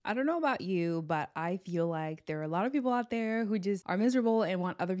I don't know about you, but I feel like there are a lot of people out there who just are miserable and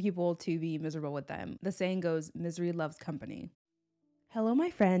want other people to be miserable with them. The saying goes, misery loves company. Hello, my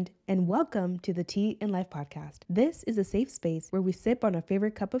friend, and welcome to the Tea in Life podcast. This is a safe space where we sip on our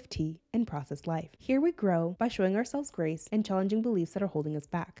favorite cup of tea and process life. Here we grow by showing ourselves grace and challenging beliefs that are holding us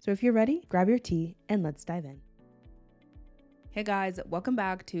back. So if you're ready, grab your tea and let's dive in. Hey guys, welcome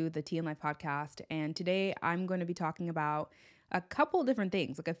back to the Tea in Life podcast. And today I'm going to be talking about a couple different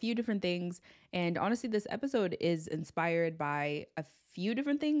things, like a few different things. And honestly, this episode is inspired by a few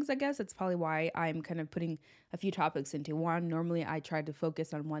different things, I guess. That's probably why I'm kind of putting a few topics into one. Normally, I try to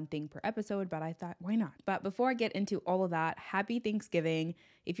focus on one thing per episode, but I thought, why not? But before I get into all of that, happy Thanksgiving.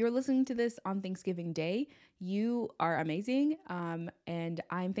 If you're listening to this on Thanksgiving Day, you are amazing. And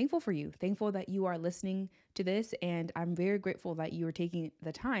I'm thankful for you, thankful that you are listening to this. And I'm very grateful that you are taking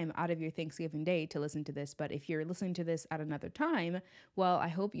the time out of your Thanksgiving day to listen to this. But if you're listening to this at another time, well, I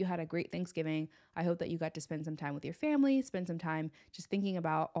hope you had a great Thanksgiving. I hope that you got to spend some time with your family, spend some time just thinking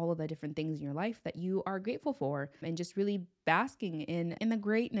about all of the different things in your life that you are grateful for, and just really basking in the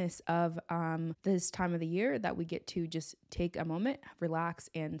greatness of this time of the year that we get to just take a moment, relax,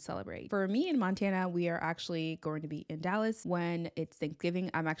 and celebrate. For me in Montana, we are actually going to be in Dallas when it's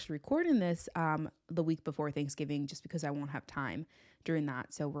Thanksgiving. I'm actually recording this the week before Thanksgiving just because I won't have time during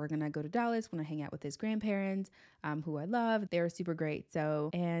that. So we're gonna go to Dallas, gonna hang out with his grandparents, who I love. They're super great.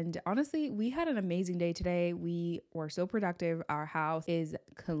 And honestly, we had an amazing day today. We were so productive. Our house is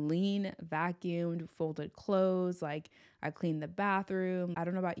clean, vacuumed, folded clothes. Like, I cleaned the bathroom. I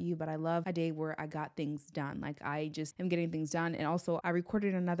don't know about you, but I love a day where I got things done. Like, I just am getting things done. And also, I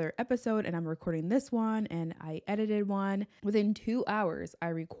recorded another episode and I'm recording this one and I edited one. Within 2 hours, I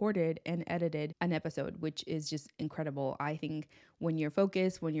recorded and edited an episode, which is just incredible. I think when you're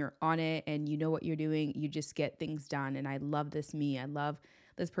focused, when you're on it and you know what you're doing, you just get things done. And I love this me. I love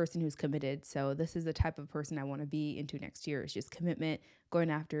this person who's committed. So this is the type of person I want to be into next year. It's just commitment, going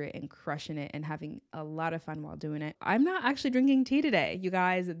after it and crushing it and having a lot of fun while doing it. I'm not actually drinking tea today, you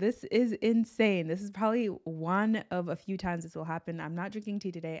guys. This is insane. This is probably one of a few times this will happen. I'm not drinking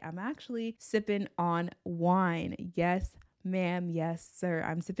tea today. I'm actually sipping on wine. Yes, ma'am. Yes, sir.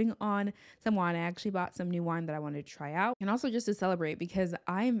 I'm sipping on some wine. I actually bought some new wine that I wanted to try out, and also just to celebrate because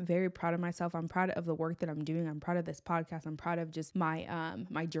I'm very proud of myself. I'm proud of the work that I'm doing. I'm proud of this podcast. I'm proud of just my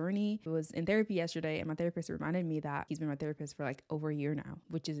journey. I was in therapy yesterday, and my therapist reminded me that he's been my therapist for like over a year now,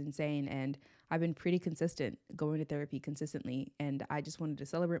 which is insane. And I've been pretty consistent going to therapy consistently, and I just wanted to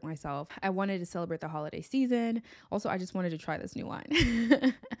celebrate myself. I wanted to celebrate the holiday season. Also, I just wanted to try this new wine.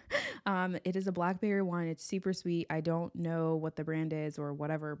 It is a blackberry wine. It's super sweet. I don't know what the brand is or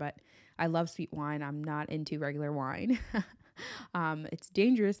whatever, but I love sweet wine. I'm not into regular wine. It's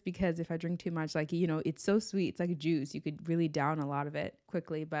dangerous because if I drink too much, it's so sweet. It's like a juice. You could really down a lot of it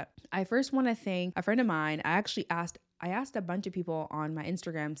quickly. But I first want to thank a friend of mine. I asked a bunch of people on my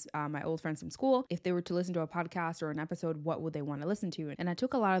Instagrams, my old friends from school, if they were to listen to a podcast or an episode, what would they want to listen to? And I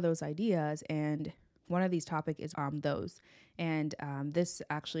took a lot of those ideas, and one of these topics is those. And this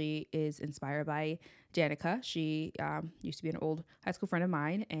actually is inspired by Danica. She used to be an old high school friend of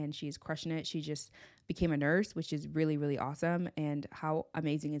mine, and she's crushing it. She just became a nurse, which is really, really awesome. And how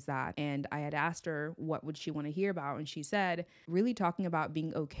amazing is that? And I had asked her what would she want to hear about, and she said really talking about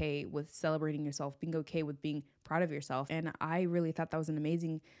being okay with celebrating yourself, being okay with being proud of yourself. And I really thought that was an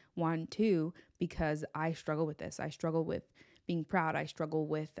amazing one too, because I struggle with this. I struggle with being proud. I struggle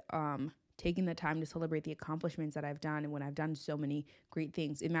with taking the time to celebrate the accomplishments that I've done. And when I've done so many great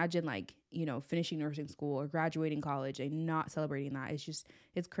things, imagine finishing nursing school or graduating college and not celebrating that.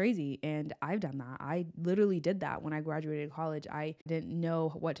 It's crazy. And I've done that. I literally did that when I graduated college. I didn't know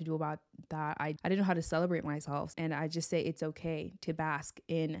what to do about that. I didn't know how to celebrate myself. And I just say it's okay to bask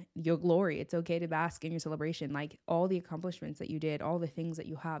in your glory. It's okay to bask in your celebration. Like, all the accomplishments that you did, all the things that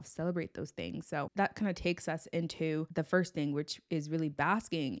you have, celebrate those things. So that kind of takes us into the first thing, which is really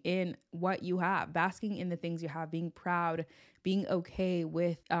basking in what you have, basking in the things you have, being proud, being okay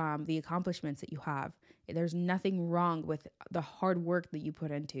with the accomplishments that you have. There's nothing wrong with the hard work that you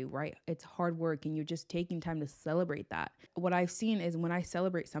put into, right? It's hard work, and you're just taking time to celebrate that. What I've seen is when I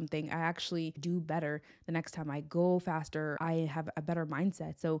celebrate something, I actually do better the next time. I go faster. I have a better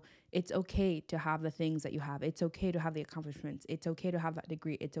mindset. So it's okay to have the things that you have. It's okay to have the accomplishments. It's okay to have that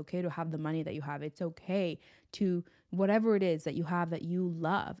degree. It's okay to have the money that you have. It's okay to whatever it is that you have that you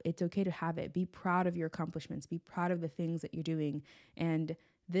love. It's okay to have it. Be proud of your accomplishments. Be proud of the things that you're doing. And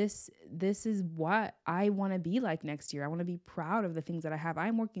this is what I want to be like next year. I want to be proud of the things that I have.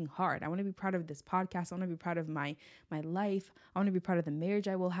 I'm working hard. I want to be proud of this podcast. I want to be proud of my life. I want to be proud of the marriage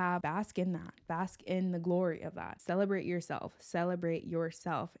I will have. Bask in that. Bask in the glory of that. Celebrate yourself. Celebrate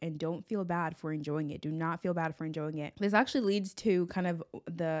yourself, and don't feel bad for enjoying it. Do not feel bad for enjoying it. This actually leads to kind of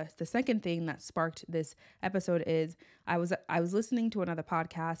the second thing that sparked this episode is I was listening to another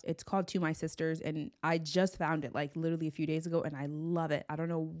podcast. It's called To My Sisters, and I just found it like literally a few days ago, and I love it. I don't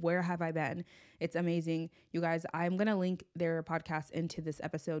know where have I been. It's amazing. You guys, I'm going to link their podcast into this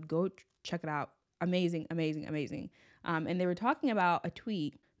episode. Go check it out. Amazing, amazing, amazing. And they were talking about a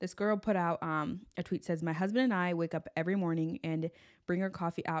tweet. This girl put out a tweet says, my husband and I wake up every morning and bring our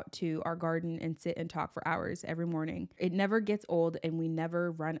coffee out to our garden and sit and talk for hours every morning. It never gets old and we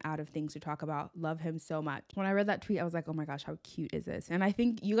never run out of things to talk about. Love him so much. When I read that tweet, I was like, oh my gosh, how cute is this? And I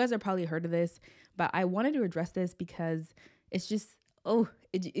think you guys have probably heard of this, but I wanted to address this because it's just,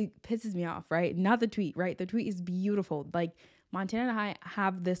 it pisses me off, right? Not the tweet, right? The tweet is beautiful. Like, Montana and I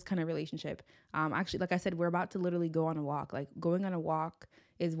have this kind of relationship. Actually, like I said, we're about to literally go on a walk. Like, going on a walk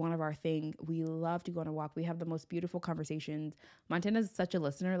is one of our thing. We love to go on a walk. We have the most beautiful conversations. Montana's such a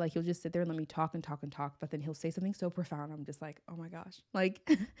listener. Like, he'll just sit there and let me talk and talk and talk, but then he'll say something so profound. I'm just like, oh my gosh. Like,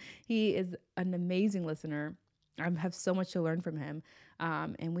 he is an amazing listener. I have so much to learn from him.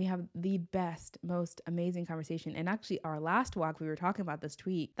 And we have the best, most amazing conversation. And actually, our last walk, we were talking about this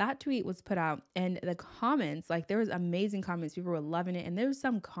tweet. That tweet was put out, and the comments, like, there was amazing comments. People were loving it. And there was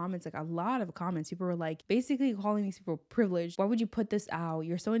some comments, like a lot of comments. People were like basically calling these people privileged. Why would you put this out?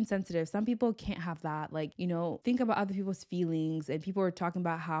 You're so insensitive. Some people can't have that. Like, you know, think about other people's feelings. And people were talking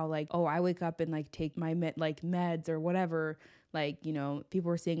about how, like, oh, I wake up and like take my meds or whatever. Like, you know, people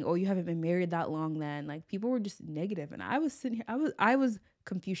were saying, oh, you haven't been married that long then. Like, people were just negative. And I was sitting here, I was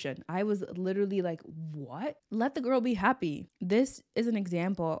Confucian. I was literally like, what? Let the girl be happy. This is an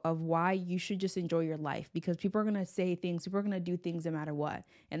example of why you should just enjoy your life, because people are going to say things, people are going to do things no matter what.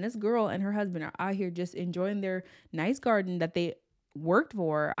 And this girl and her husband are out here just enjoying their nice garden that they worked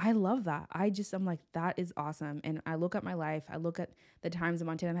for. I love that. I'm like, that is awesome. And I look at my life, I look at the times that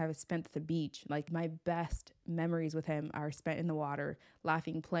Montana and I have spent at the beach. Like, my best memories with him are spent in the water,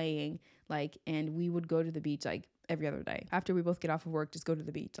 laughing, playing, like, and we would go to the beach like every other day. After we both get off of work, just go to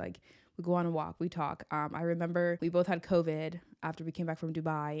the beach. Like, we go on a walk, we talk. I remember we both had COVID after we came back from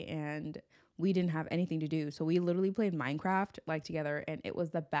Dubai, and we didn't have anything to do. So we literally played Minecraft like together, and it was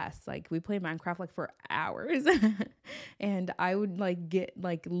the best. Like, we played Minecraft like for hours and I would like get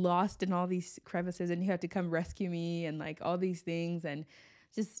like lost in all these crevices, and he had to come rescue me and like all these things. And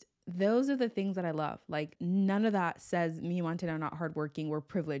just, those are the things that I love. Like, none of that says me and Montana are not hardworking. We're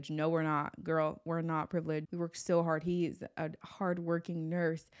privileged. No, we're not. Girl, we're not privileged. We work so hard. He is a hardworking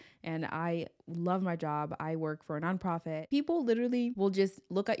nurse, and I love my job. I work for a nonprofit. People literally will just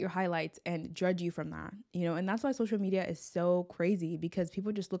look at your highlights and judge you from that, you know, and that's why social media is so crazy, because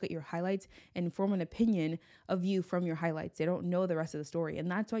people just look at your highlights and form an opinion of you from your highlights. They don't know the rest of the story.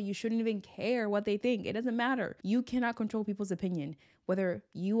 And that's why you shouldn't even care what they think. It doesn't matter. You cannot control people's opinion. Whether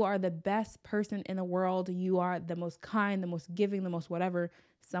you are the best person in the world, you are the most kind, the most giving, the most whatever,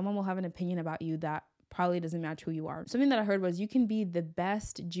 someone will have an opinion about you that probably doesn't match who you are. Something that I heard was, you can be the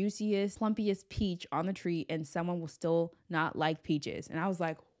best, juiciest, plumpiest peach on the tree and someone will still not like peaches. And I was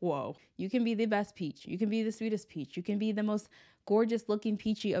like, whoa, you can be the best peach. You can be the sweetest peach. You can be the most gorgeous looking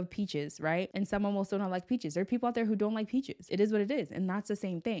peachy of peaches, right? And someone will still not like peaches. There are people out there who don't like peaches. It is what it is. And that's the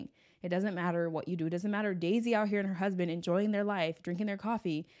same thing. It doesn't matter what you do. It doesn't matter. Daisy out here and her husband enjoying their life, drinking their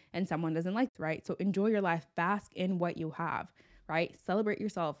coffee, and someone doesn't like, right? So enjoy your life. Bask in what you have, right? Celebrate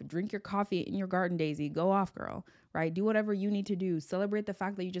yourself. Drink your coffee in your garden, Daisy. Go off, girl, right? Do whatever you need to do. Celebrate the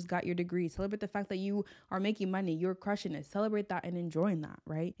fact that you just got your degree. Celebrate the fact that you are making money. You're crushing it. Celebrate that and enjoying that,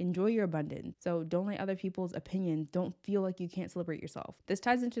 right? Enjoy your abundance. So don't let other people's opinions, don't feel like you can't celebrate yourself. This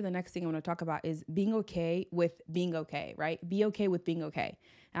ties into the next thing I want to talk about is being okay with being okay, right? Be okay with being okay.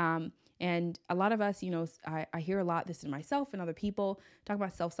 And a lot of us, you know, I hear a lot this in myself and other people talk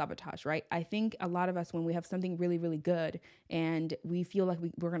about self-sabotage, right? I think a lot of us, when we have something really, really good and we feel like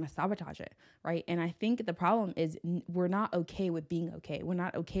we're going to sabotage it, right? And I think the problem is we're not okay with being okay. We're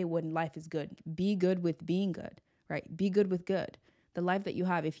not okay when life is good. Be good with being good, right? Be good with good. The life that you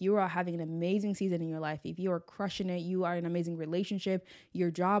have, if you are having an amazing season in your life, if you are crushing it, you are in an amazing relationship,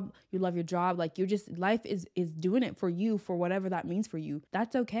 your job, you love your job, like you're just, life is doing it for you, for whatever that means for you.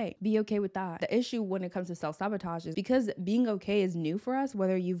 That's okay. Be okay with that. The issue when it comes to self-sabotage is because being okay is new for us,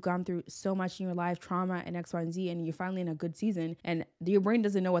 whether you've gone through so much in your life, trauma and X, Y, and Z, and you're finally in a good season, and your brain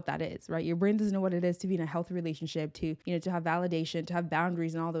doesn't know what that is, right? Your brain doesn't know what it is to be in a healthy relationship, to, you know, to have validation, to have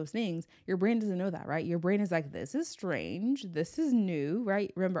boundaries and all those things. Your brain doesn't know that, right? Your brain is like, this is strange. This is anything new,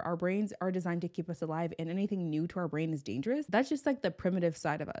 right? Remember, our brains are designed to keep us alive, and anything new to our brain is dangerous. That's just like the primitive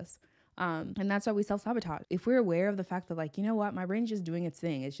side of us. And that's why we self-sabotage. If we're aware of the fact that, like, you know what, my brain's just doing its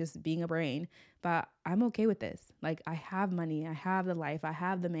thing. It's just being a brain, but I'm okay with this. Like, I have money, I have the life, I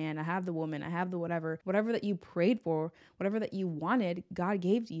have the man, I have the woman, I have the whatever that you prayed for, whatever that you wanted, God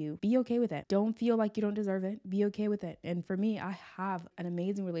gave to you. Be okay with it. Don't feel like you don't deserve it. Be okay with it. And for me, I have an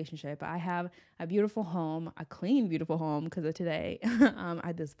amazing relationship. I have a beautiful home, a clean, beautiful home because of today. I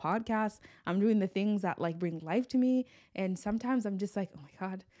had this podcast. I'm doing the things that like bring life to me. And sometimes I'm just like, oh my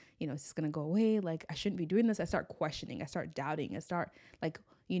God, it's just going to go away. Like, I shouldn't be doing this. I start questioning. I start doubting. I start like,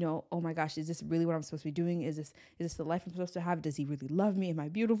 oh my gosh, is this really what I'm supposed to be doing? Is this the life I'm supposed to have? Does he really love me? Am I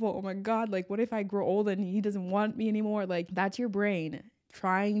beautiful? Oh my God. Like, what if I grow old and he doesn't want me anymore? Like, that's your brain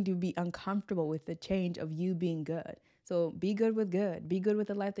trying to be uncomfortable with the change of you being good. So be good with good. Be good with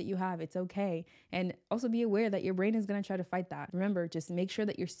the life that you have. It's okay. And also be aware that your brain is going to try to fight that. Remember, just make sure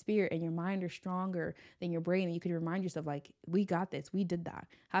that your spirit and your mind are stronger than your brain. And you can remind yourself, like, we got this. We did that.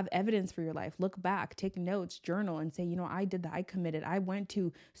 Have evidence for your life. Look back, take notes, journal, and say, I did that. I committed. I went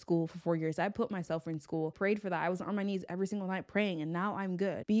to school for 4 years. I put myself in school, prayed for that. I was on my knees every single night praying. And now I'm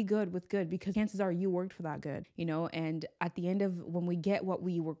good. Be good with good, because chances are you worked for that good, and at the end of when we get what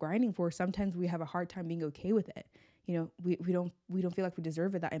we were grinding for, sometimes we have a hard time being okay with it. We don't feel like we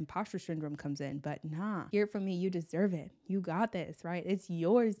deserve it. That imposter syndrome comes in, but nah, hear it from me. You deserve it. You got this, right? It's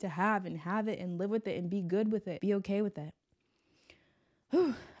yours to have it and live with it and be good with it. Be okay with it.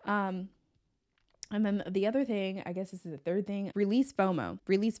 And then the other thing, I guess this is the third thing, release FOMO.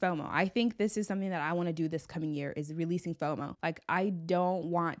 Release FOMO. I think this is something that I want to do this coming year, is releasing FOMO. Like, I don't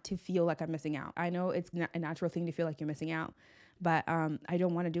want to feel like I'm missing out. I know it's a natural thing to feel like you're missing out, but I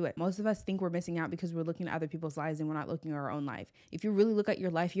don't want to do it. Most of us think we're missing out because we're looking at other people's lives and we're not looking at our own life. If you really look at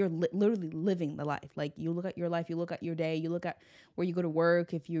your life, you're literally living the life. Like, you look at your life, you look at your day, you look at where you go to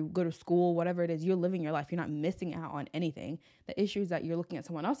work, if you go to school, whatever it is, you're living your life. You're not missing out on anything. The issue is that you're looking at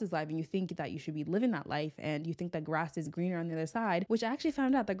someone else's life and you think that you should be living that life, and you think that grass is greener on the other side, which I actually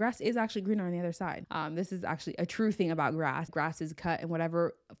found out the grass is actually greener on the other side. This is actually a true thing about grass. Grass is cut and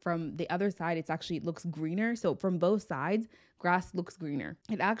whatever from the other side, it looks greener. So from both sides, grass looks greener.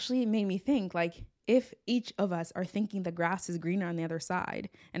 It actually made me think, like, if each of us are thinking the grass is greener on the other side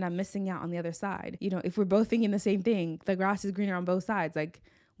and I'm missing out on the other side, if we're both thinking the same thing, the grass is greener on both sides, like,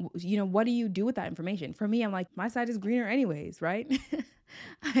 what do you do with that information? For me, I'm like, my side is greener anyways, right?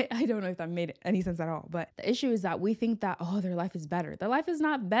 I don't know if that made any sense at all, but the issue is that we think that, their life is better. Their life is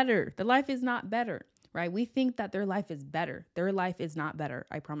not better. The life is not better. Right? We think that their life is better. Their life is not better.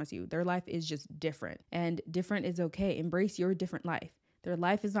 I promise you. Their life is just different, and different is okay. Embrace your different life. Their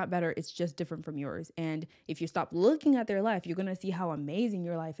life is not better. It's just different from yours. And if you stop looking at their life, you're going to see how amazing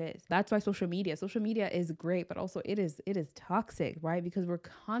your life is. That's why social media is great, but also it is toxic, right? Because we're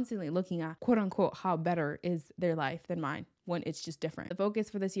constantly looking at, quote unquote, how better is their life than mine, when it's just different. The focus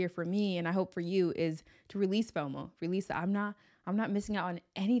for this year for me, and I hope for you, is to release FOMO. Release that I'm not missing out on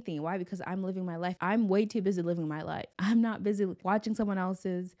anything. Why? Because I'm living my life. I'm way too busy living my life. I'm not busy watching someone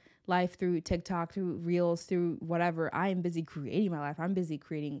else's life through TikTok, through Reels, through whatever. I am busy creating my life. I'm busy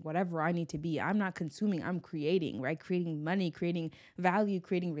creating whatever I need to be. I'm not consuming. I'm creating, right? Creating money, creating value,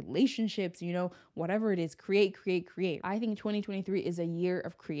 creating relationships, whatever it is, create. I think 2023 is a year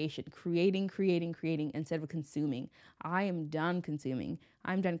of creation, creating instead of consuming. I am done consuming.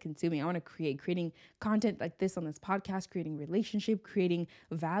 I want to creating content like this on this podcast, creating relationship, creating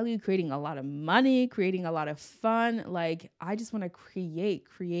value, creating a lot of money, creating a lot of fun. Like, I just want to create.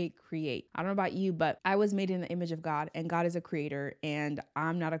 I don't know about you, but I was made in the image of God, and God is a creator, and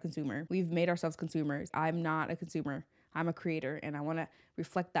I'm not a consumer. We've made ourselves consumers. I'm not a consumer. I'm a creator, and I want to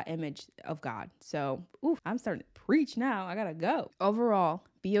reflect that image of God. So, I'm starting to preach now. I gotta go. Overall,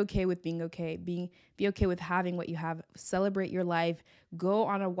 be okay with being okay. Be okay with having what you have. Celebrate your life. Go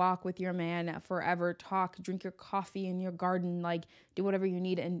on a walk with your man forever. Talk, drink your coffee in your garden. Like, do whatever you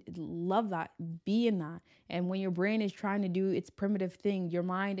need and love that. Be in that. And when your brain is trying to do its primitive thing, your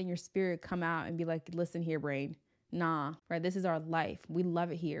mind and your spirit come out and be like, listen here, brain. Nah, right? This is our life. We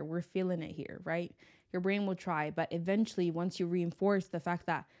love it here. We're feeling it here, right? Your brain will try, but eventually, once you reinforce the fact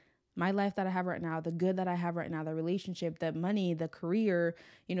that my life that I have right now, the good that I have right now, the relationship, the money, the career,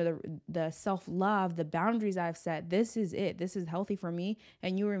 the self-love, the boundaries I've set, this is it. This is healthy for me.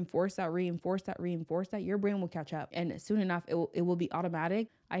 And you reinforce that, your brain will catch up. And soon enough, it will be automatic.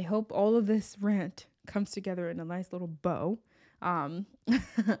 I hope all of this rant comes together in a nice little bow.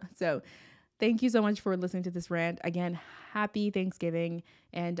 So thank you so much for listening to this rant. Again, happy Thanksgiving,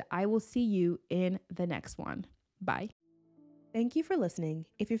 and I will see you in the next one. Bye. Thank you for listening.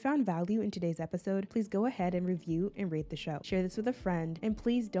 If you found value in today's episode, please go ahead and review and rate the show. Share this with a friend, and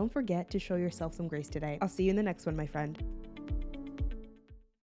please don't forget to show yourself some grace today. I'll see you in the next one, my friend.